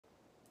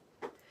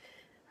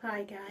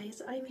Hi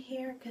guys, I'm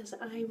here because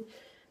I'm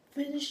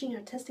finishing or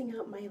testing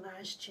out my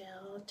lash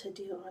gel to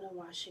do on a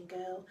wash and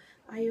go.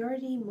 I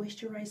already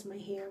moisturized my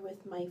hair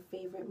with my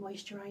favorite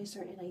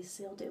moisturizer and I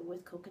sealed it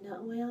with coconut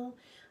oil.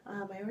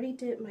 I already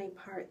did my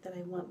part that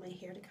I want my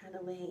hair to kind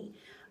of lay.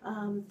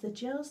 The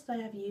gels that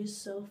I've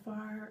used so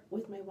far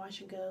with my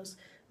wash and goes,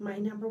 my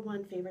number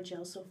one favorite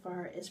gel so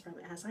far is from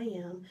As I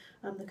Am,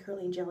 the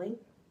curling jelly.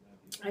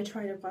 I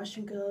tried a wash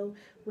and go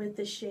with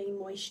the Shea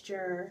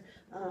Moisture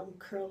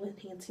Curl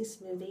Enhancing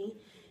Smoothie.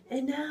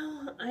 And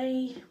now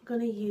I'm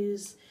going to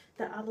use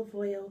the olive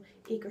oil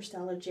Eco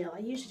Styler gel. I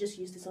usually just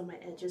use this on my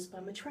edges, but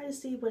I'm going to try to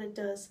see what it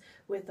does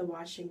with the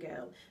wash and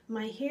go.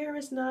 My hair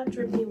is not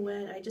dripping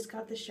wet. I just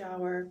got the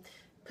shower,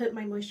 put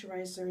my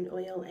moisturizer and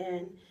oil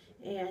in,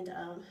 and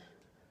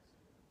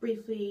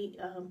briefly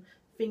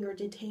finger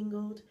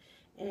detangled.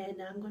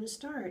 And I'm going to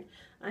start.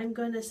 I'm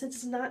going to, since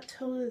it's not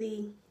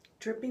totally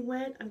dripping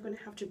wet, I'm going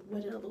to have to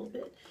wet it a little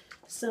bit.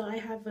 So I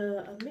have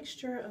a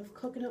mixture of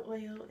coconut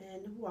oil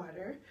and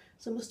water.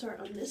 So I'm going to start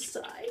on this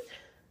side.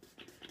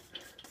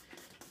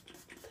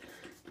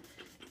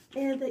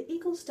 And the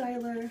Eco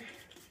Styler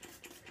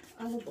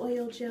olive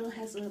oil gel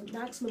has a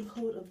maximum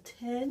coat of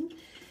 10.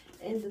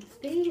 And the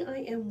thing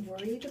I am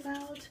worried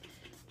about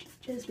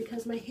is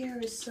because my hair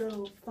is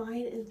so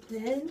fine and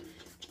thin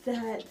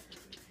that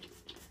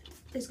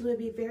it's going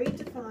to be very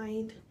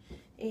defined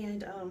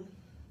and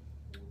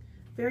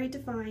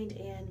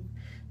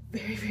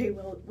very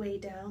well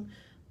weighed down,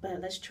 but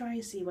let's try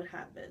and see what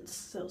happens.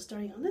 So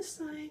starting on this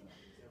side,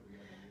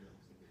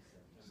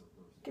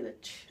 get a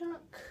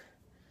chunk,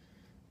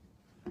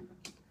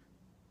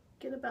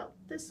 get about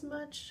this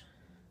much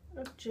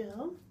of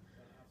gel,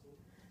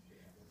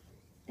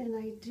 and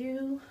I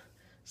do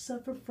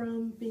suffer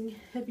from being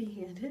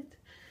heavy-handed,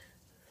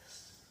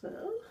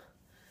 so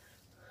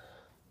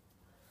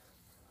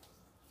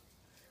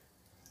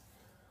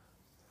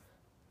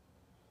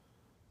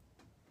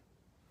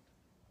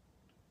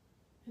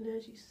and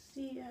as you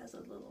see, it has a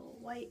little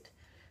white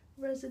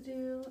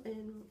residue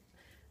and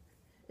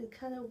it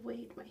kind of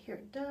weighed my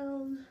hair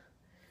down,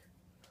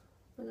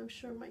 but I'm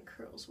sure my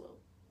curls will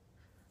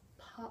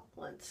pop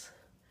once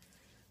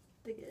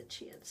they get a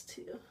chance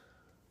to.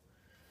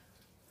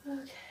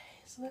 Okay,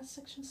 so that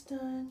section's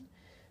done.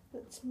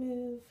 Let's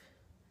move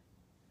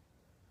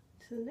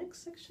to the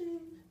next section.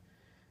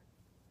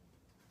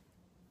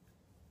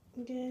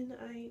 Again,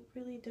 I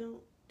really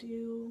don't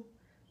do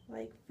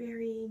like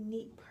very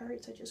neat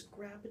parts. I just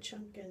grab a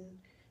chunk and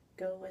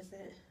go with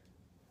it.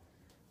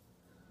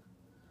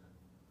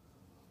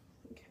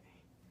 Okay.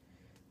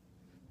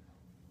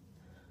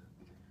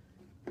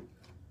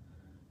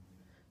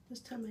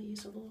 This time I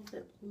use a little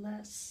bit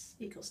less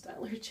Eco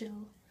Styler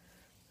gel.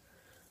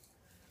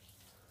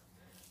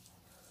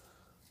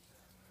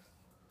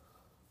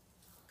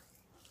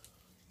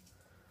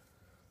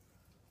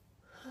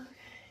 Okay,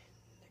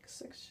 next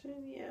section,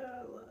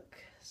 yeah, look.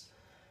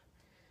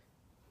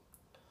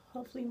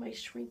 Hopefully my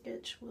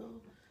shrinkage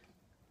will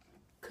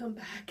come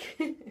back.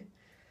 Because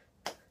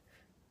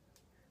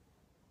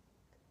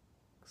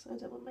I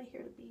don't want my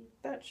hair to be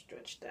that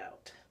stretched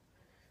out.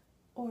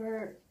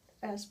 Or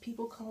as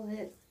people call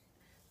it,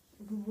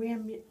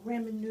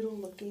 ramen noodle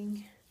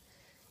looking.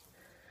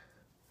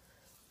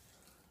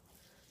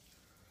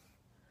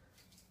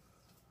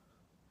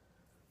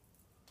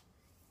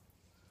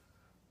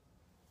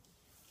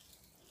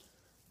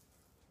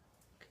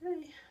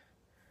 Okay.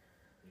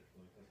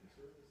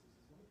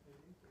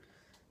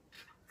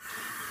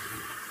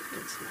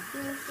 Let's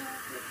move that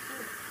real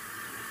quick.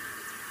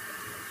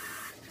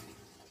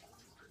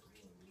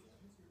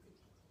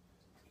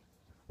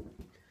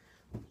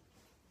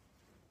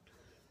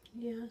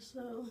 Yeah,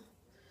 so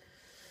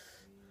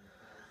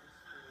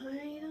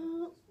I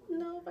don't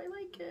know if I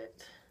like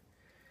it,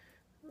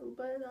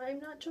 but I'm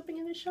not jumping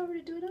in the shower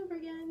to do it over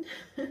again.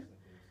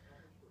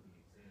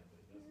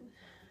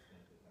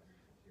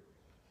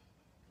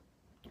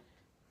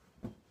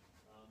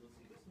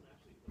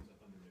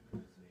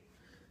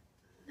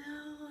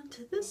 Now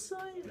onto this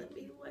side, let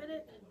me wet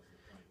it.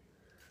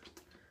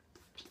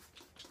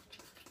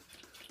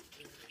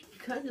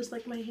 Kind of just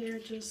like my hair,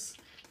 just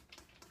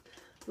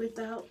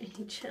without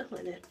any gel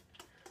in it.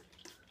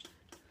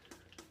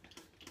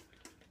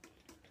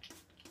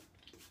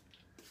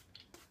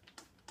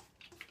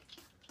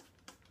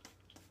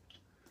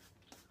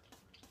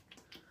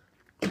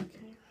 Okay. I'm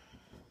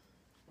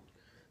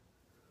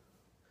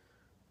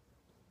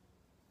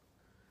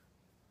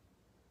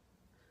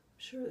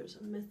sure there's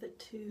a method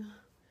to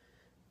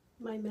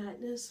my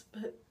madness,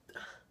 but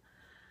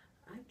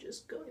I'm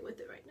just going with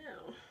it right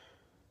now.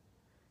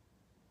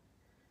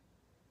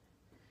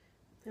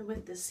 And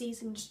with the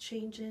seasons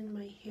changing,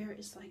 my hair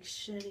is like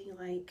shedding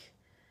like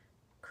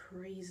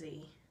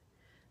crazy.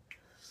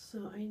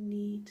 So I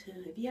need to,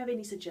 if you have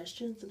any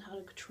suggestions on how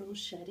to control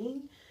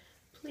shedding,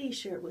 please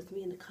share it with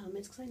me in the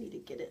comments because I need to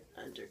get it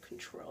under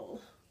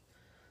control.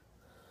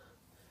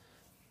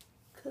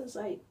 Because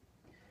I'm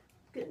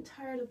getting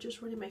tired of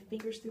just running my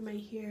fingers through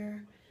my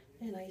hair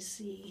and I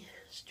see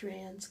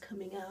strands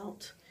coming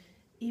out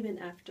even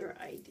after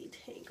I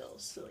detangle.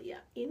 So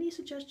yeah, any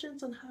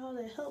suggestions on how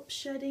to help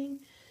shedding,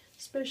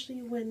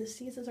 especially when the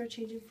seasons are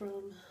changing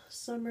from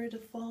summer to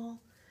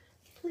fall,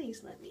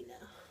 please let me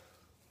know.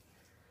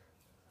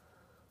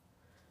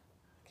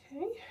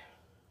 Okay.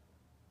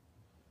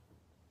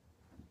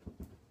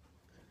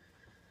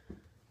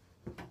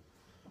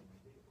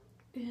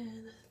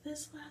 And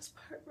this last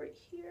part right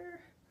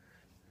here.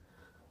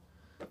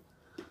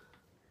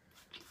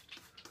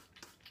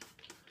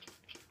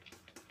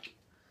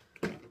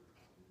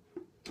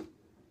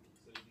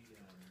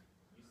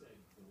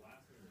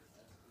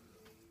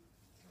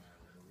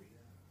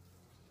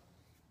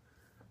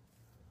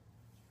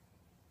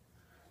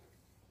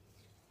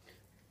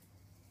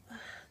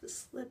 The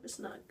slip is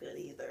not good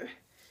either.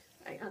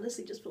 I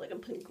honestly just feel like I'm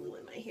putting glue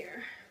in my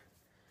hair.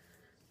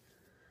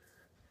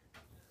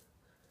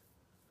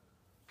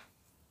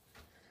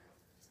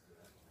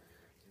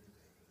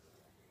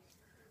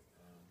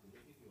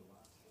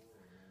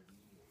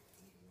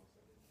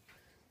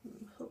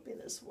 I'm hoping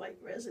this white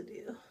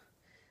residue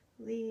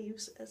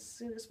leaves as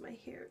soon as my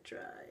hair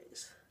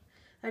dries.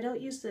 I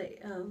don't use the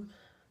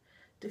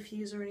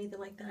diffuser or anything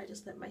like that. I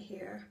just let my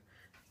hair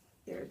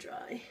air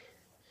dry.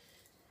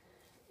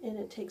 And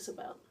it takes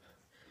about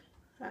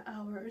an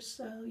hour or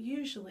so,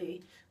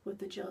 usually with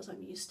the gels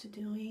I'm used to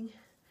doing,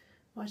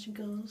 wash and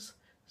goes.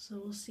 So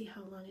we'll see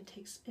how long it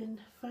takes. And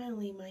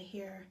finally my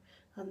hair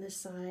on this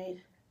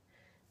side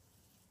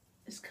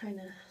is kind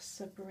of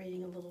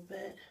separating a little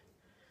bit.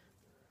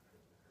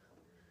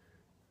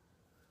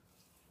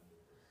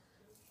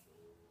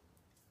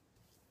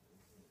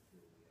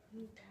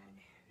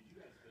 Okay.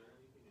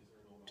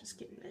 Just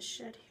getting the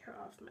shed hair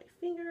off my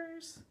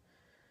fingers.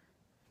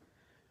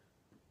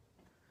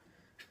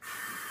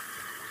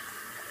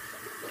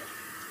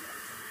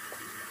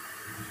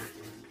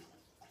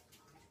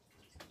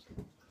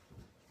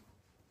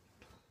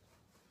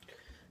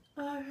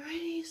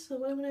 Alrighty, so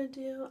what I'm gonna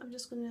do, I'm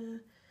just gonna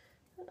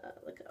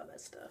look at all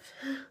that stuff.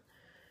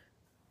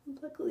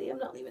 Luckily, I'm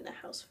not leaving the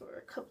house for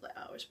a couple of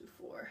hours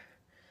before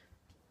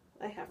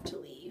I have to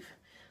leave.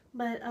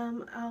 But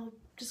I'll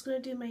just gonna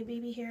do my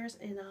baby hairs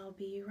and I'll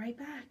be right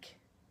back.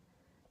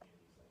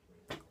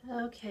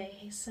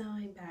 Okay, so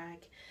I'm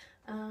back.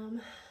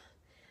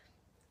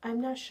 I'm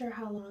not sure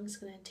how long it's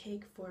gonna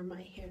take for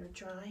my hair to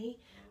dry,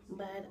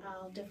 but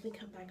I'll definitely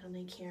come back on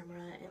the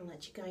camera and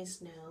let you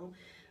guys know.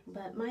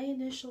 But my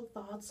initial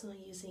thoughts on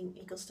using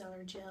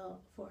EcoStyler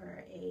gel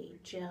for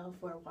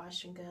a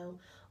wash and go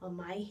on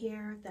my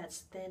hair that's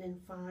thin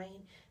and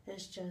fine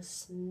is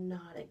just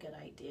not a good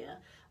idea.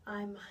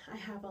 I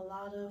have a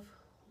lot of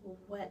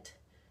wet,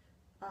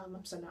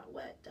 I'm sorry, not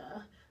wet,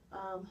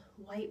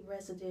 white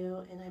residue,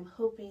 and I'm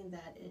hoping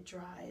that it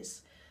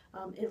dries.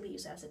 It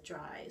leaves as it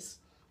dries.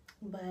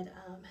 But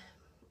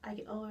I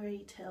can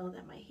already tell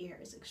that my hair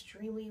is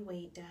extremely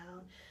weighed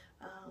down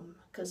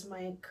because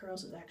my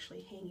curls is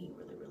actually hanging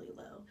really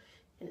low,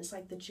 and it's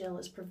like the gel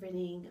is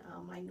preventing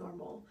my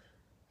normal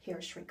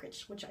hair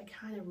shrinkage, which I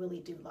kind of really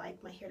do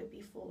like my hair to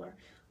be fuller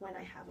when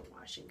I have a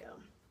wash and go.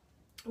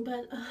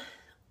 But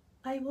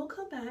I will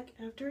come back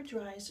after it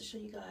dries to show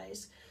you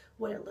guys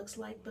what it looks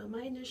like, but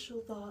my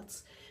initial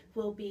thoughts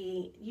will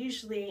be,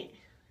 usually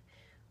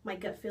my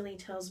gut feeling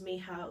tells me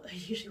how I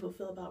usually will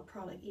feel about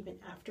product even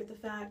after the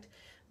fact,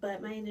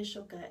 but my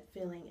initial gut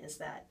feeling is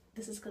that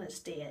this is going to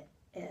stay at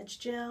edge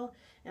gel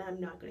and I'm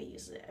not going to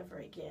use it ever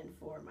again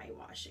for my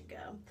wash and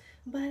go.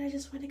 But I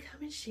just want to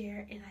come and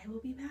share, and I will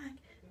be back.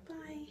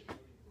 Bye.